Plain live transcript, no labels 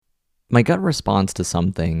My gut response to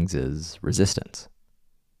some things is resistance.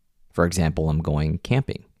 For example, I'm going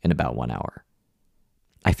camping in about 1 hour.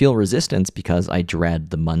 I feel resistance because I dread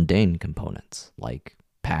the mundane components, like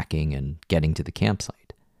packing and getting to the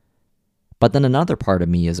campsite. But then another part of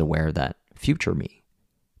me is aware that future me,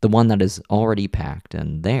 the one that is already packed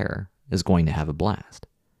and there, is going to have a blast.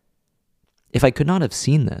 If I could not have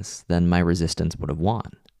seen this, then my resistance would have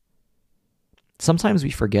won. Sometimes we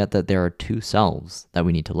forget that there are two selves that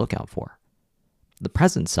we need to look out for. The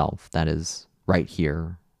present self that is right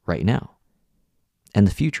here, right now, and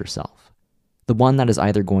the future self, the one that is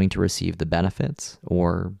either going to receive the benefits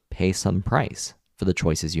or pay some price for the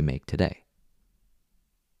choices you make today.